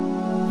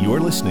You're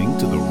listening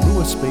to the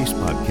Rua Space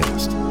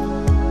Podcast.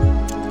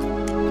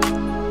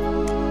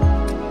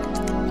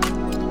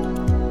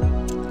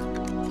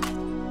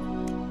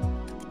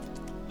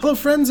 Hello,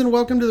 friends, and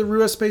welcome to the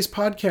Rua Space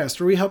Podcast,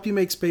 where we help you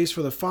make space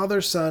for the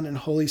Father, Son, and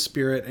Holy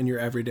Spirit in your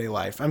everyday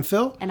life. I'm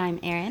Phil. And I'm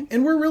Erin.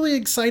 And we're really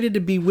excited to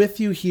be with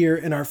you here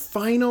in our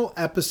final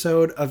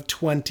episode of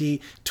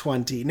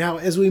 2020. Now,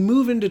 as we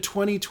move into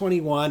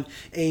 2021,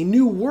 a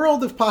new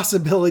world of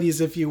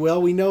possibilities, if you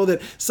will. We know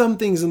that some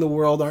things in the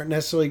world aren't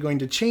necessarily going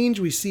to change.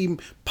 We see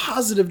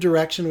positive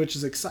direction, which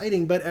is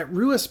exciting. But at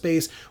Rua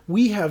Space,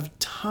 we have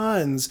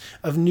tons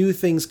of new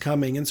things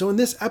coming. And so in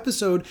this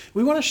episode,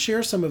 we want to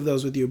share some of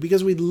those with you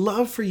because we'd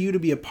love for you to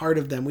be a part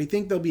of them. We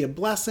think they'll be a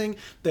blessing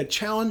that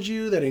challenge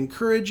you, that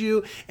encourage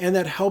you, and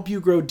that help you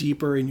grow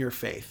deeper in your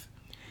faith.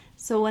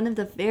 So one of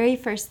the very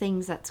first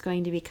things that's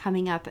going to be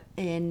coming up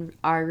in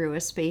our Rua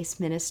Space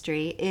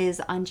ministry is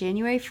on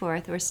January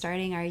 4th, we're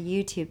starting our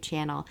YouTube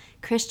channel,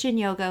 Christian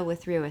Yoga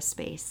with Rua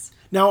Space.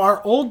 Now,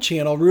 our old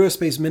channel, Rua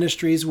Space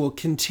Ministries, will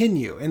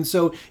continue. And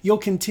so you'll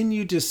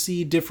continue to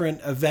see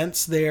different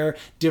events there,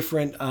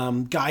 different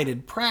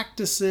guided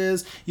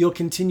practices. You'll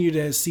continue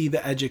to see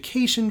the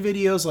education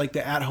videos like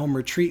the at-home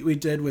retreat we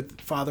did with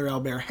Father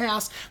Albert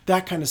Haas,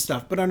 that kind of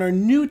stuff. But on our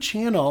new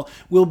channel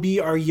will be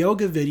our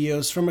yoga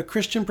videos from a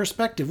Christian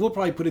perspective. We'll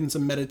probably put in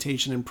some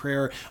meditation and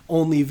prayer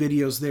only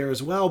videos there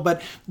as well.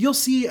 But you'll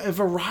see a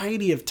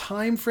variety of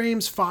time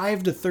frames,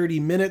 5 to 30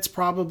 minutes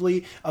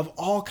probably, of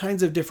all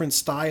kinds of different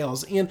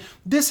styles. And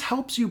this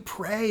helps you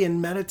pray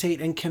and meditate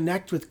and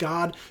connect with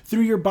God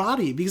through your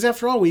body. Because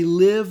after all, we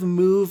live,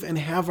 move, and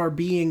have our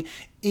being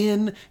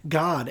in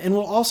God. And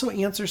we'll also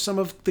answer some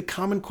of the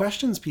common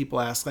questions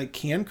people ask, like,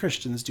 can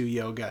Christians do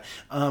yoga?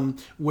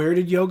 Where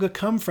did yoga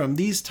come from?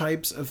 These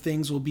types of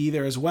things will be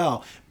there as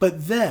well.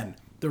 But then,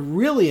 the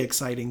really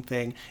exciting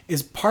thing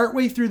is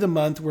partway through the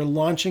month, we're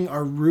launching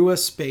our Rua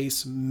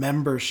Space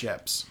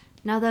memberships.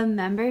 Now, the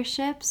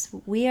memberships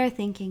we are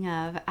thinking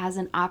of as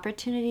an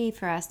opportunity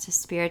for us to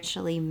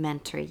spiritually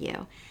mentor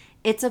you.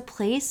 It's a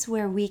place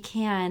where we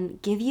can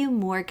give you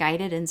more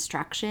guided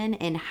instruction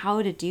in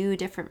how to do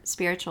different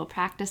spiritual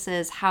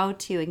practices, how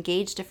to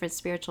engage different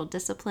spiritual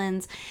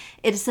disciplines.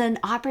 It's an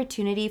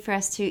opportunity for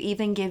us to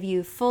even give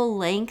you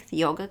full-length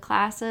yoga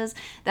classes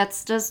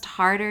that's just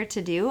harder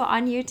to do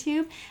on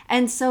YouTube.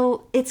 And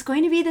so it's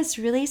going to be this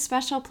really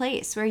special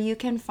place where you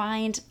can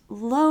find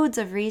loads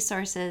of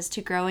resources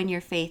to grow in your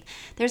faith.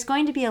 There's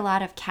going to be a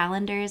lot of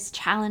calendars,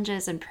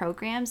 challenges, and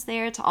programs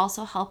there to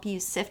also help you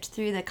sift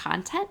through the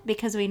content,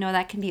 because we know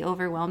that can be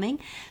overwhelming.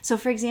 So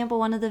for example,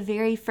 one of the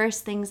very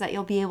first things that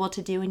you'll be able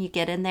to do when you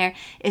get in there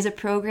is a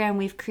program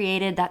we've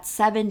created that's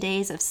 7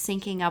 days of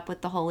syncing up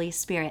with the Holy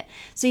Spirit.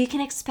 So you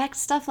can expect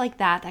stuff like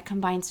that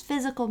combines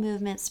physical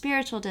movement,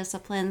 spiritual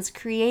disciplines,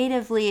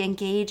 creatively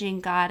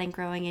engaging God and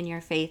growing in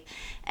your faith.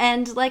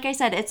 And like I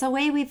said, it's a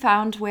way we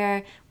found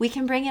where we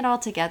can bring it all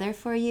together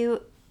for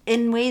you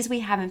in ways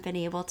we haven't been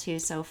able to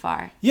so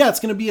far. Yeah,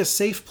 it's going to be a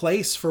safe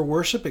place for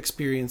worship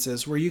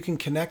experiences where you can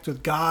connect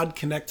with God,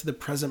 connect to the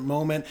present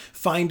moment,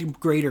 find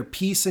greater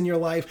peace in your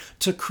life,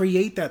 to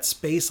create that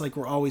space like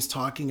we're always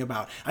talking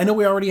about. I know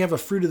we already have a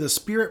Fruit of the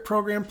Spirit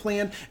program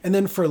planned, and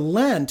then for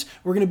Lent,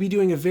 we're going to be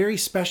doing a very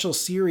special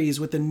series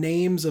with the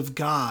names of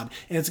God,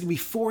 and it's going to be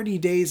 40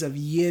 days of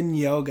yin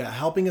yoga,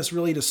 helping us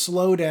really to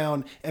slow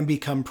down and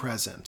become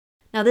present.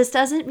 Now, this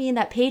doesn't mean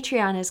that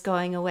Patreon is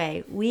going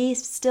away. We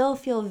still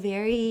feel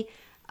very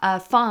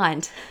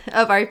fond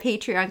of our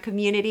Patreon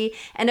community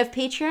and of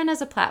Patreon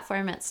as a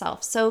platform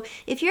itself. So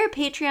if you're a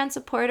Patreon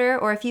supporter,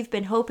 or if you've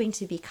been hoping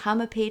to become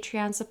a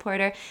Patreon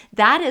supporter,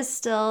 that is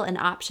still an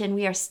option.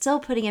 We are still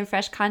putting in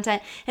fresh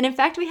content. And in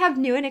fact, we have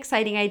new and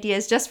exciting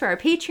ideas just for our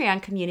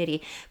Patreon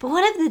community. But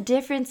one of the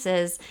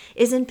differences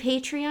is in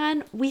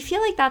Patreon, we feel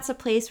like that's a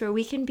place where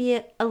we can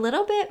be a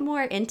little bit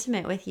more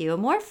intimate with you,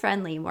 more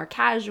friendly, more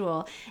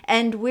casual,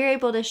 and we're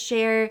able to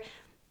share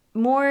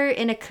more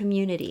in a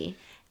community.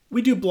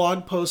 We do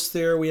blog posts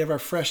there. We have our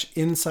Fresh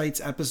Insights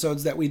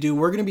episodes that we do.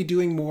 We're going to be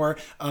doing more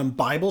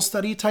Bible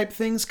study type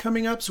things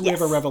coming up. So we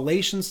have a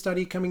Revelation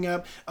study coming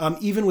up.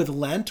 Even with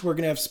Lent, we're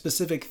going to have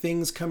specific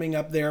things coming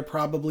up there,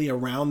 probably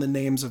around the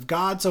names of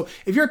God. So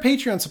if you're a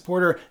Patreon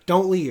supporter,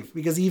 don't leave,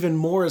 because even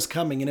more is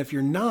coming. And if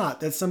you're not,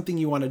 that's something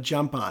you want to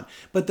jump on.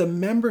 But the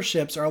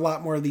memberships are a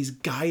lot more of these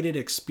guided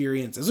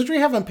experiences, which we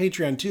have on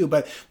Patreon too.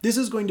 But this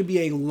is going to be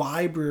a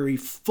library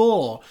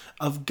full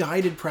of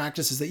guided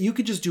practices that you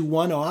could just do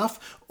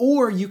one-off,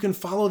 or you can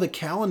follow the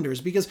calendars,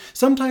 because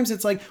sometimes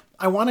it's like,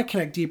 I want to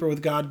connect deeper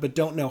with God, but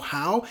don't know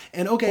how.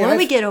 And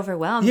we get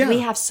overwhelmed. Yeah. We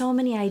have so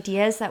many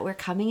ideas that we're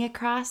coming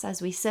across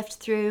as we sift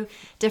through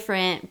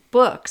different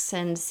books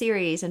and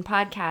series and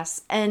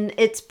podcasts, and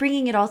it's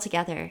bringing it all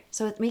together.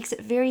 So it makes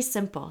it very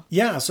simple.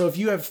 Yeah. So if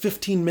you have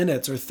 15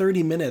 minutes or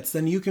 30 minutes,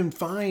 then you can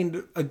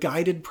find a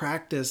guided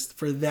practice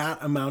for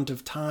that amount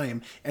of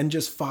time and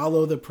just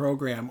follow the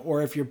program.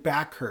 Or if your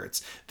back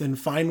hurts, then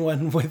find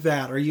one with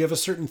that. Or you have a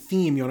certain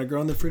theme, you want to grow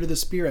in the fruit of the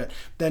Spirit,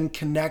 then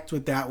connect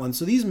with that one.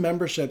 So these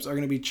memberships are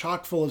going to be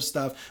chock full of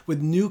stuff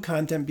with new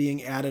content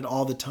being added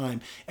all the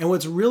time. And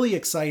what's really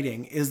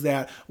exciting is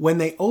that when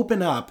they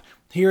open up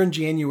here in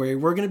January,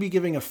 we're going to be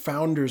giving a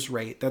founder's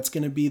rate. That's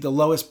going to be the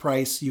lowest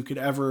price you could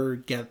ever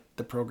get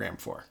the program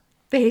for.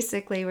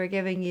 Basically, we're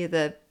giving you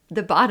the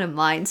bottom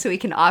line so we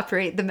can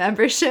operate the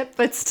membership,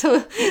 but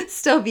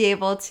still be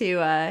able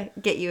to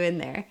get you in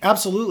there.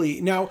 Absolutely.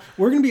 Now,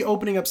 we're going to be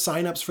opening up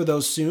signups for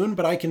those soon,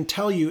 but I can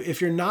tell you, if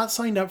you're not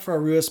signed up for our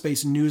Rua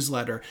Space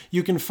newsletter,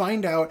 you can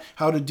find out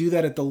how to do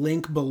that at the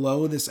link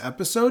below this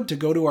episode to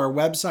go to our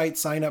website,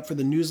 sign up for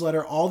the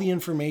newsletter. All the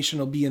information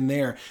will be in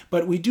there.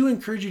 But we do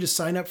encourage you to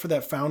sign up for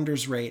that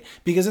founder's rate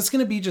because it's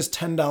going to be just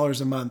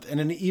 $10 a month and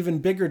an even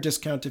bigger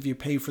discount if you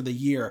pay for the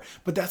year.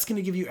 But that's going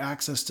to give you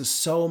access to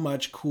so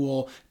much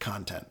cool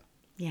content.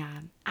 Yeah,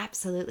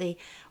 absolutely.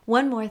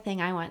 One more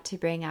thing I want to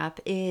bring up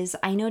is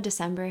I know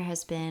December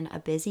has been a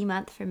busy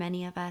month for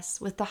many of us.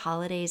 With the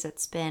holidays,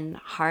 it's been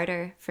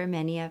harder for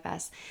many of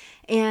us.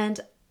 And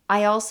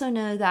I also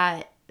know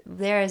that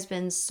there has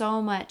been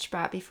so much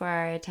brought before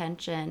our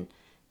attention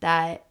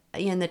that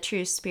in the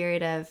true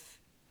spirit of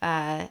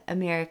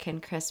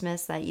American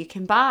Christmas that you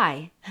can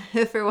buy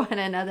for one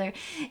another.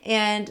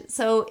 And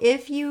so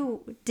if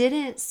you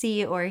didn't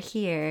see or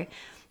hear,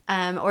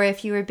 or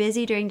if you were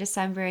busy during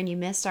December and you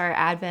missed our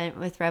Advent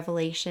with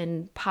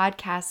Revelation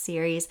podcast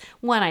series,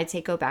 one, I'd say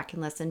go back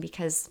and listen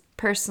because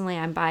personally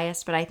I'm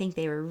biased, but I think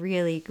they were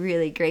really,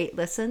 really great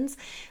listens.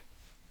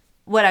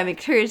 What I'm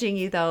encouraging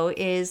you, though,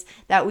 is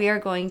that we are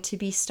going to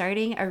be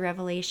starting a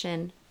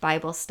Revelation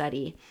Bible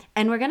study,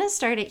 and we're going to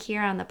start it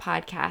here on the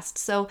podcast.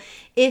 So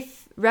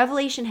if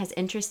Revelation has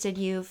interested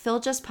you,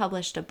 Phil just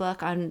published a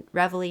book on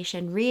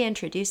Revelation,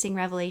 reintroducing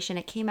Revelation.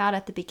 It came out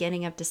at the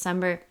beginning of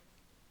December.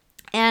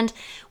 And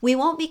we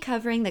won't be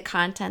covering the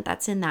content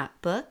that's in that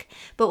book,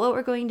 but what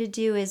we're going to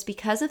do is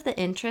because of the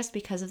interest,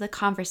 because of the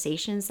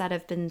conversations that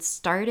have been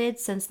started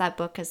since that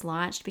book has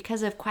launched,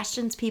 because of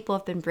questions people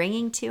have been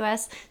bringing to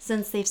us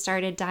since they've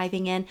started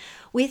diving in,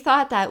 we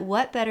thought that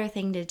what better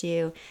thing to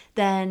do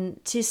than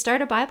to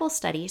start a Bible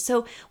study.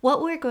 So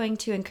what we're going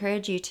to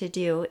encourage you to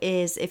do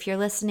is, if you're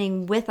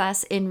listening with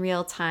us in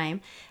real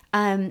time,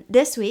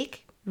 this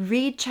week,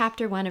 read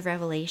chapter 1 of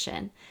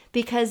Revelation,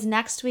 because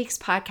next week's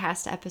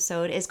podcast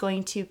episode is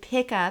going to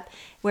pick up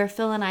where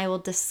Phil and I will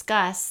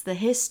discuss the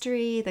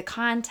history, the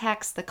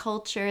context, the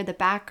culture, the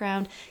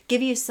background,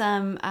 give you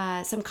some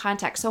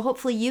context. So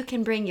hopefully you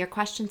can bring your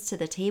questions to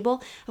the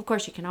table. Of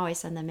course, you can always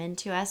send them in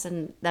to us,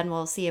 and then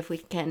we'll see if we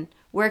can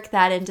work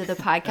that into the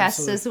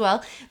podcast as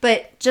well.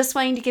 But just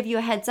wanting to give you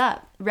a heads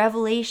up,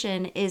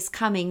 Revelation is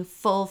coming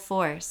full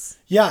force.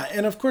 Yeah,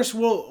 and of course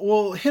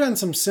we'll hit on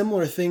some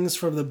similar things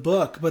from the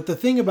book, but the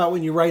thing about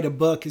when you write a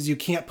book is you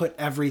can't put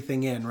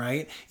everything in,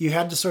 right? You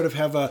had to sort of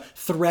have a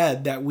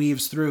thread that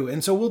weaves through.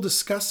 And so we'll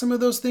discuss some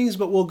of those things,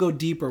 but we'll go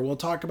deeper. We'll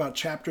talk about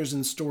chapters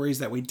and stories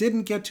that we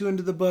didn't get to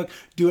into the book,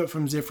 do it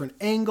from different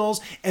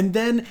angles, and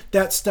then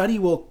that study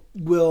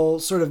will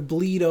sort of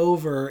bleed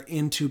over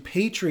into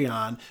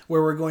Patreon,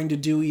 where we're going to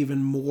do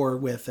even more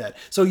with it.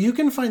 So you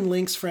can find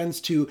links,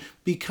 friends, to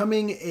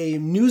becoming a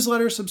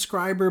newsletter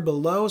subscriber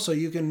below so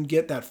you can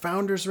get that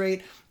founder's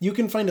rate. You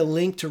can find a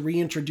link to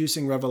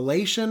reintroducing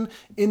Revelation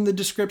in the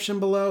description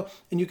below,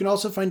 and you can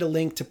also find a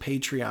link to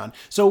Patreon.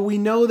 So we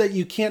know that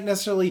you can't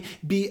necessarily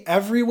be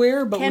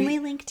everywhere, but can we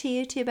link to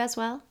YouTube as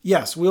well?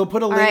 Yes, we'll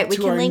put a link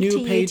to our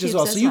new page as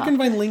well. So you can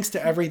find links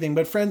to everything.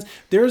 But friends,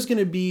 there's going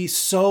to be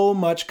so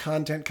much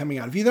content coming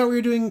out. If you thought we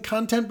were doing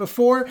content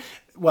before,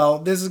 well,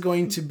 this is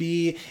going to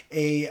be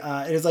it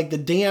is like the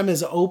dam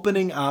is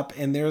opening up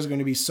and there's going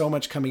to be so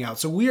much coming out.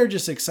 So we are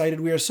just excited.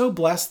 We are so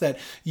blessed that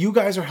you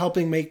guys are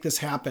helping make this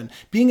happen.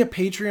 Being a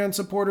Patreon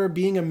supporter,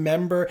 being a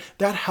member,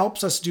 that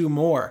helps us do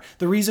more.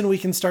 The reason we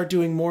can start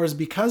doing more is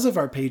because of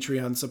our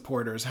Patreon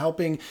supporters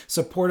helping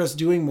support us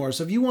doing more.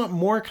 So if you want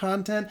more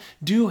content,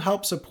 do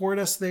help support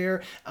us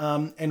there.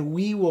 And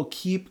we will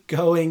keep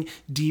going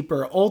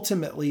deeper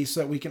ultimately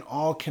so that we can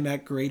all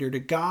connect greater to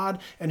God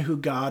and who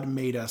God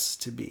made us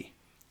to be.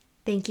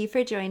 Thank you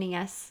for joining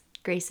us.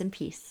 Grace and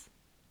peace.